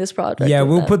doing this project. Yeah,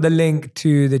 we'll put the link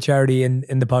to the charity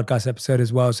in the podcast episode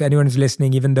as well. So anyone who's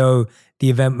listening, even though the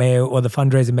event or the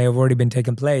fundraiser may have already been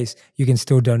taking place, you can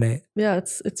still donate. Yeah,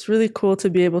 it's really cool to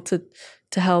be able to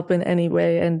help in any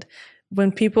way. And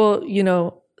when people,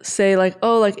 say like,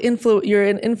 oh, like you're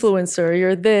an influencer,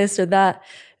 you're this or that,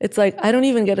 it's like, I don't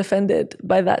even get offended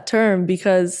by that term,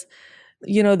 because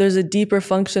there's a deeper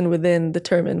function within the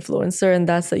term influencer, and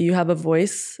that's that you have a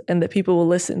voice and that people will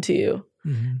listen to you.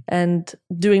 Mm-hmm. And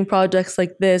doing projects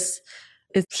like this,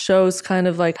 it shows kind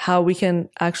of like how we can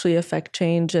actually affect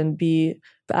change and be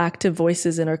the active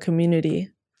voices in our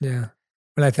community. Yeah.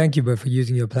 Well, I thank you both for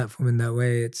using your platform in that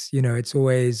way. It's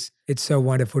so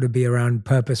wonderful to be around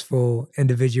purposeful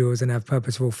individuals and have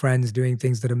purposeful friends doing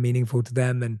things that are meaningful to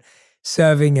them and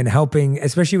serving and helping,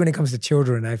 especially when it comes to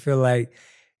children. I feel like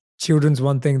children's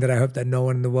one thing that I hope that no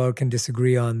one in the world can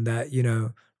disagree on, that,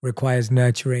 requires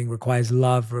nurturing, requires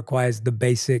love, requires the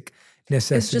basic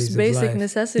necessities. It's just basic life.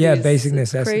 necessities. Yeah, basic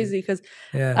necessities. It's crazy because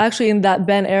actually in that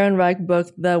Ben Ehrenreich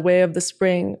book, The Way of the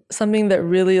Spring, something that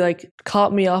really like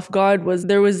caught me off guard was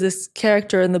there was this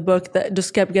character in the book that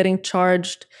just kept getting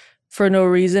charged for no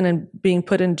reason and being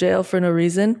put in jail for no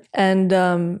reason.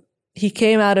 And he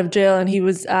came out of jail and he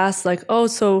was asked like, oh,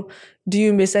 so do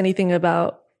you miss anything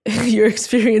about your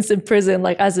experience in prison,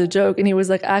 like as a joke? And he was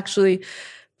like, actually,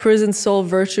 prison's sole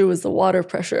virtue was the water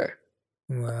pressure.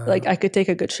 Wow. Like I could take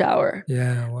a good shower.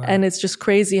 Yeah. Wow. And it's just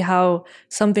crazy how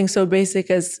something so basic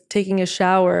as taking a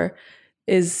shower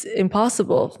is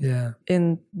impossible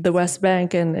in the West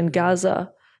Bank and in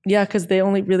Gaza. Yeah, because they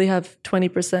only really have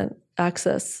 20%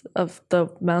 access of the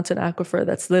mountain aquifer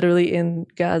that's literally in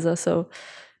Gaza. So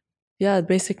yeah,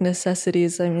 basic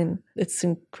necessities. I mean, it's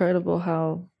incredible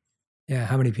how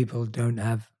many people don't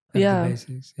have the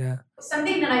basics. Yeah.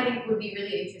 Something that I think would be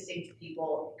really interesting to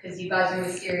people, because you guys are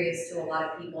mysterious to a lot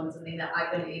of people, and something that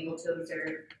I've been able to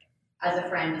observe as a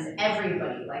friend is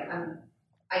everybody. Like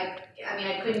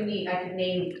I could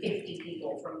name 50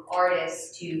 people, from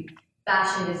artists to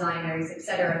fashion designers,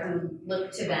 etc., who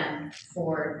look to them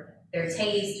for their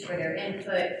taste, for their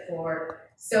input, for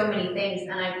so many things.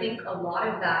 And I think a lot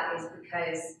of that is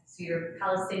because you're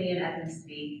Palestinian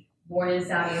ethnicity, born in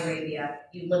Saudi Arabia,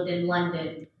 you lived in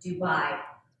London, Dubai,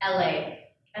 LA.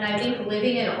 And I think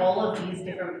living in all of these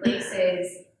different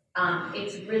places,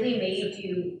 it's really made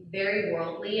you very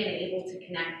worldly and able to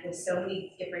connect with so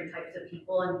many different types of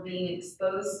people, and being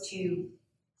exposed to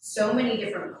so many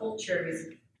different cultures.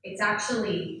 It's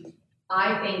actually,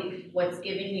 I think, what's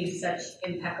given you such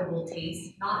impeccable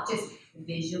taste, not just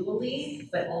visually,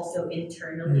 but also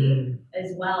internally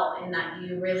as well, and that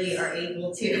you really are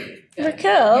able to,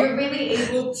 you're really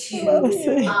able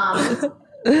to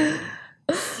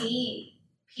see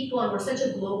people, and we're such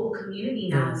a global community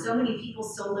now, and so many people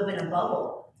still live in a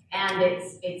bubble. And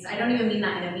it's I don't even mean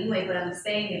that in a mean way, but I'm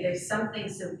saying that there's something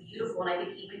so beautiful, and I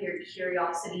think even your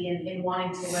curiosity in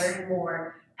wanting to learn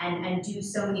more and do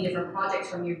so many different projects,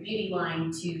 from your beauty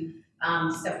line to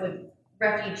stuff with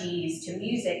refugees, to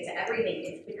music, to everything.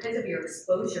 It's because of your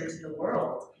exposure to the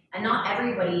world. And not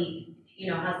everybody,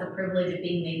 has the privilege of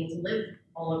being able to live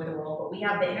all over the world, but we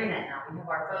have the internet now, we have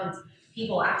our phones.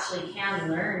 People actually can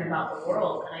learn about the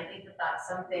world, and I think that that's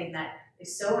something that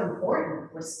is so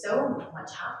important with so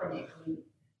much happening.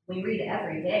 We read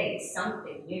every day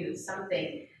something new,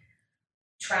 something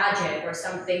tragic or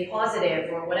something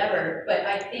positive or whatever, but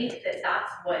I think that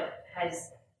that's what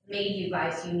has made you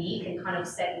guys unique and kind of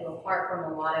set you apart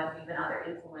from a lot of even other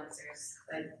influencers,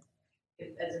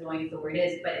 as annoying as the word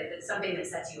is, but it's something that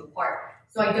sets you apart.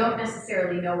 So I don't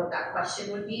necessarily know what that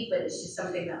question would be, but it's just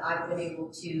something that I've been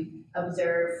able to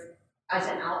observe as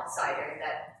an outsider,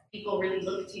 that people really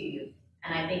look to you,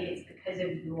 and I think it's because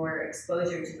of your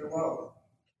exposure to the world.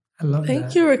 I love that.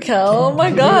 Thank you, Raquel. Oh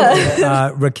my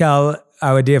God. Raquel,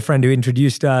 our dear friend who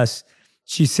introduced us,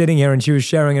 she's sitting here and she was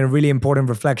sharing a really important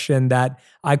reflection that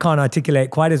I can't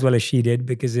articulate quite as well as she did,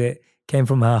 because it came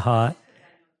from her heart.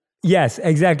 Yes,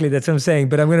 exactly. That's what I'm saying.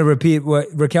 But I'm going to repeat what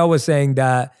Raquel was saying,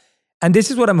 that, and this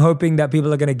is what I'm hoping that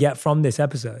people are going to get from this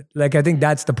episode. Like, I think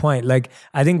that's the point. Like,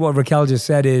 I think what Raquel just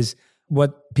said is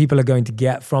what people are going to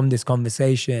get from this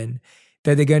conversation,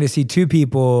 that they're going to see two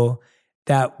people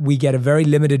that we get a very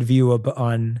limited view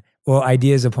on or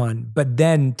ideas upon. But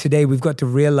then today we've got to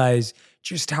realize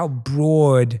just how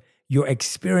broad your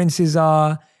experiences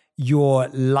are, your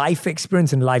life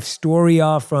experience and life story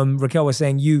are. From Raquel was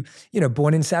saying, you know,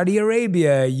 born in Saudi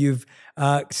Arabia, you've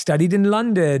studied in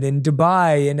London, in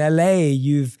Dubai, in LA,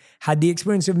 you've had the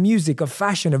experience of music, of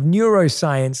fashion, of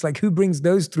neuroscience. Like, who brings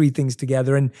those three things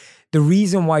together? And the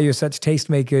reason why you're such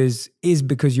tastemakers is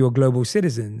because you're global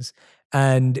citizens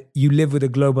and you live with a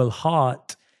global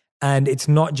heart. And it's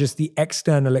not just the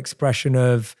external expression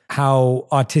of how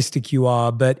artistic you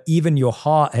are, but even your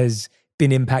heart has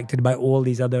been impacted by all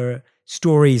these other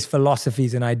stories,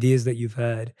 philosophies, and ideas that you've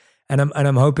heard. And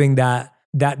I'm hoping that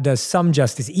that does some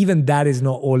justice. Even that is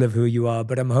not all of who you are,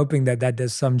 but I'm hoping that that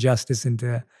does some justice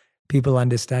into people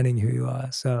understanding who you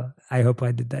are. So I hope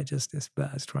I did that justice,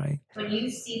 but I was trying. When you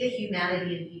see the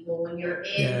humanity in people, when you're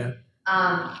in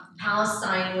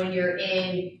Palestine, when you're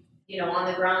in, you know,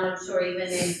 on the ground, I'm sure even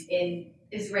in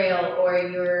Israel, or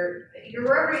you're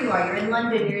wherever you are, you're in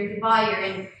London, you're in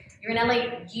Dubai, you're in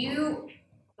LA,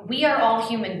 we are all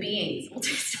human beings.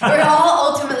 We're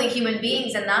all ultimately human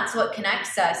beings, and that's what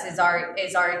connects us is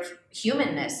our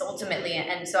humanness ultimately.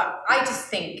 And so I just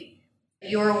think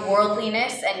your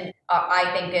worldliness, and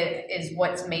I think it is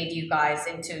what's made you guys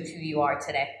into who you are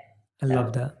today. I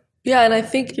love that. Yeah, and I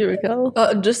think you, Raquel.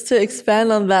 Just to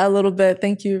expand on that a little bit,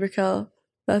 thank you, Raquel.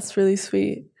 That's really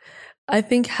sweet. I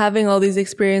think having all these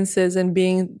experiences and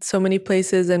being so many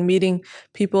places and meeting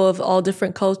people of all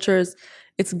different cultures,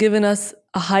 it's given us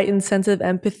a heightened sense of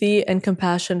empathy and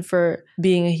compassion for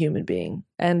being a human being,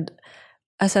 and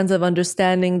a sense of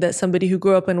understanding that somebody who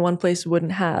grew up in one place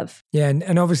wouldn't have. Yeah,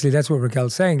 and obviously that's what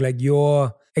Raquel's saying. Like,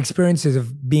 your experiences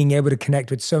of being able to connect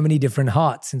with so many different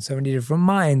hearts and so many different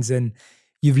minds, and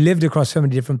you've lived across so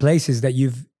many different places, that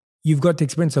you've got to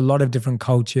experience a lot of different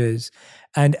cultures.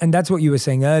 And that's what you were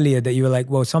saying earlier, that you were like,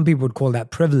 well, some people would call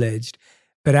that privileged,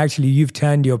 but actually you've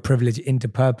turned your privilege into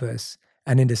purpose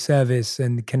and into service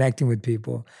and connecting with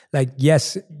people. Like,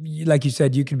 yes, like you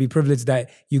said, you can be privileged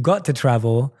that you got to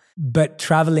travel, but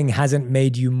traveling hasn't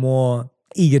made you more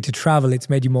eager to travel. It's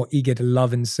made you more eager to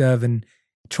love and serve and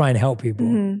try and help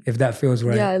people, if that feels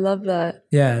right. Yeah, I love that.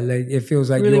 Yeah, like it feels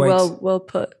like really well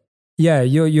put. Yeah,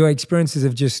 your experiences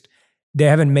have just, they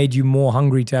haven't made you more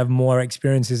hungry to have more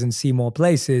experiences and see more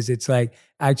places. It's like,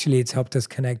 actually, it's helped us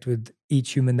connect with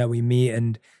each human that we meet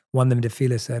and want them to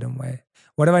feel a certain way.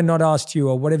 What have I not asked you,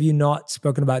 or what have you not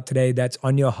spoken about today that's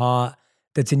on your heart,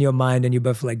 that's in your mind, and you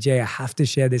both like, Jay, I have to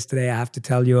share this today. I have to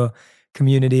tell your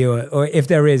community, or if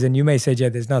there is, and you may say, Jay,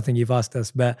 there's nothing, you've asked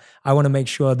us, but I want to make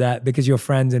sure that because you're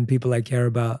friends and people I care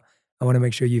about, I want to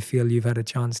make sure you feel you've had a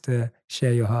chance to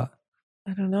share your heart.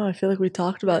 I don't know. I feel like we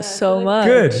talked about so much.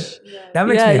 Good. That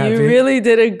makes me happy. You really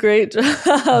did a great job.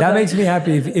 That makes me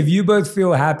happy. If you both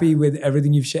feel happy with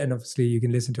everything you've shared, and obviously you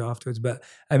can listen to it afterwards, but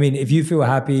I mean, if you feel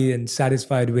happy and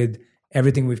satisfied with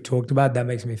everything we've talked about, that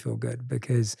makes me feel good,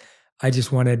 because I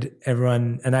just wanted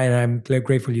everyone, and I'm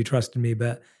grateful you trusted me,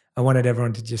 but I wanted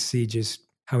everyone to just see just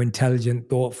how intelligent,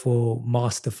 thoughtful,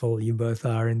 masterful you both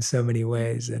are in so many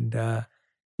ways. And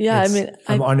yeah, I mean,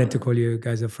 I'm honored to call you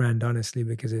guys a friend, honestly,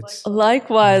 because it's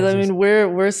likewise. I mean,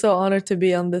 we're so honored to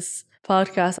be on this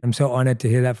podcast. I'm so honored to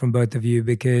hear that from both of you,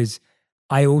 because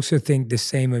I also think the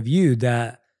same of you,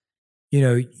 that, you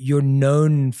know, you're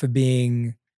known for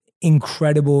being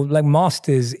incredible, like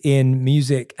masters in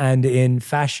music and in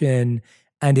fashion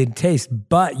and in taste,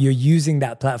 but you're using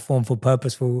that platform for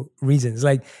purposeful reasons.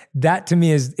 Like, that to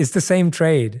me it's the same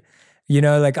trade. You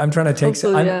know, like I'm trying to take,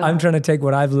 I'm trying to take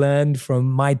what I've learned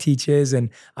from my teachers, and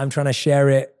I'm trying to share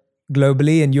it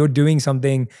globally, and you're doing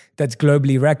something that's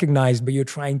globally recognized, but you're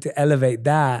trying to elevate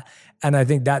that. And I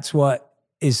think that's what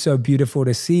is so beautiful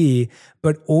to see,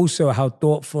 but also how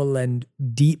thoughtful and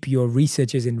deep your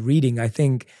research is in reading. I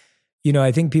think, you know,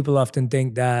 I think people often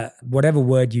think that whatever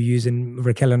word you use, and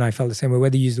Raquel and I felt the same way,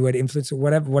 whether you use the word influence or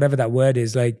whatever that word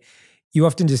is, like, you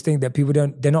often just think that people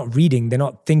they're not reading, they're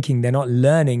not thinking, they're not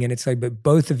learning. And it's like, but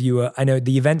both of you are, I know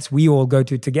the events we all go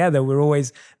to together, we're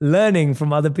always learning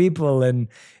from other people. And,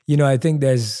 you know, I think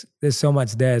there's so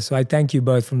much there. So I thank you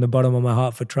both from the bottom of my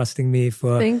heart for trusting me,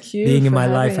 for being in my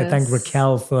life. I thank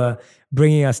Raquel for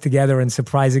bringing us together and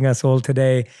surprising us all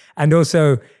today, and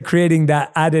also creating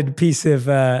that added piece of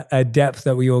depth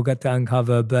that we all got to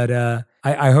uncover. But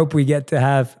I hope we get to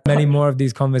have many more of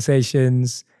these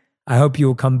conversations. I hope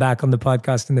you'll come back on the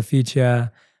podcast in the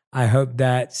future. I hope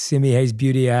that Simi Haze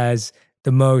Beauty has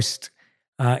the most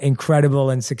incredible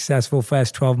and successful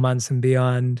first 12 months and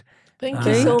beyond. Thank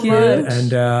you so much.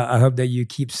 And I hope that you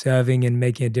keep serving and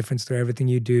making a difference through everything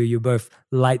you do. You're both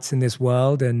lights in this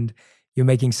world, and you're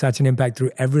making such an impact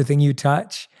through everything you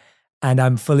touch. And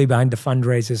I'm fully behind the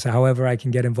fundraiser. So however I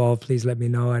can get involved, please let me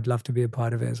know. I'd love to be a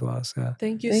part of it as well. So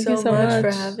thank you so much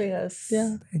for having us.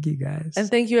 Yeah. Thank you guys. And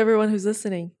thank you everyone who's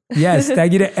listening. Yes.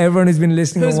 Thank you to everyone who's been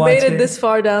listening and watching. Who's made it this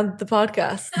far down the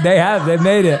podcast. They have. They've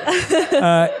made it.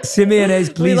 Simi and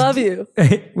Haze, please. We love you.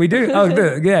 We do. Oh,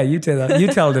 good. Yeah, you tell them. You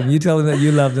tell them that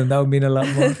you love them. That would mean a lot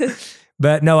more.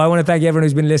 But no, I want to thank everyone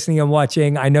who's been listening and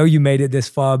watching. I know you made it this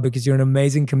far because you're an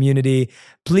amazing community.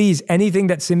 Please, anything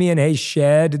that Simi and Haze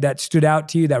shared that stood out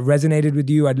to you, that resonated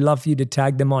with you, I'd love for you to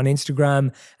tag them on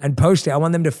Instagram and post it. I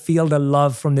want them to feel the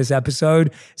love from this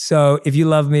episode. So if you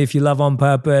love me, if you love On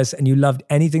Purpose, and you loved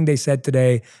anything they said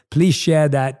today, please share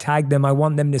that, tag them. I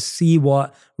want them to see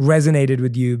what resonated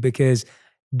with you, because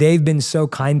they've been so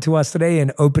kind to us today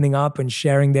and opening up and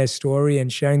sharing their story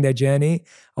and sharing their journey.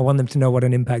 I want them to know what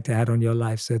an impact it had on your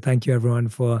life. So thank you everyone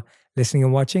for listening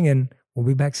and watching, and we'll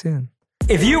be back soon.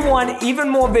 If you want even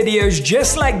more videos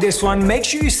just like this one, make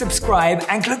sure you subscribe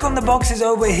and click on the boxes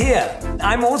over here.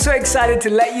 I'm also excited to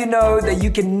let you know that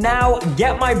you can now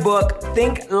get my book,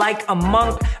 Think Like a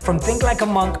Monk, from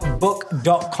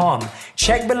thinklikeamonkbook.com.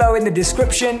 Check below in the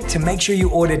description to make sure you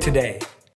order today.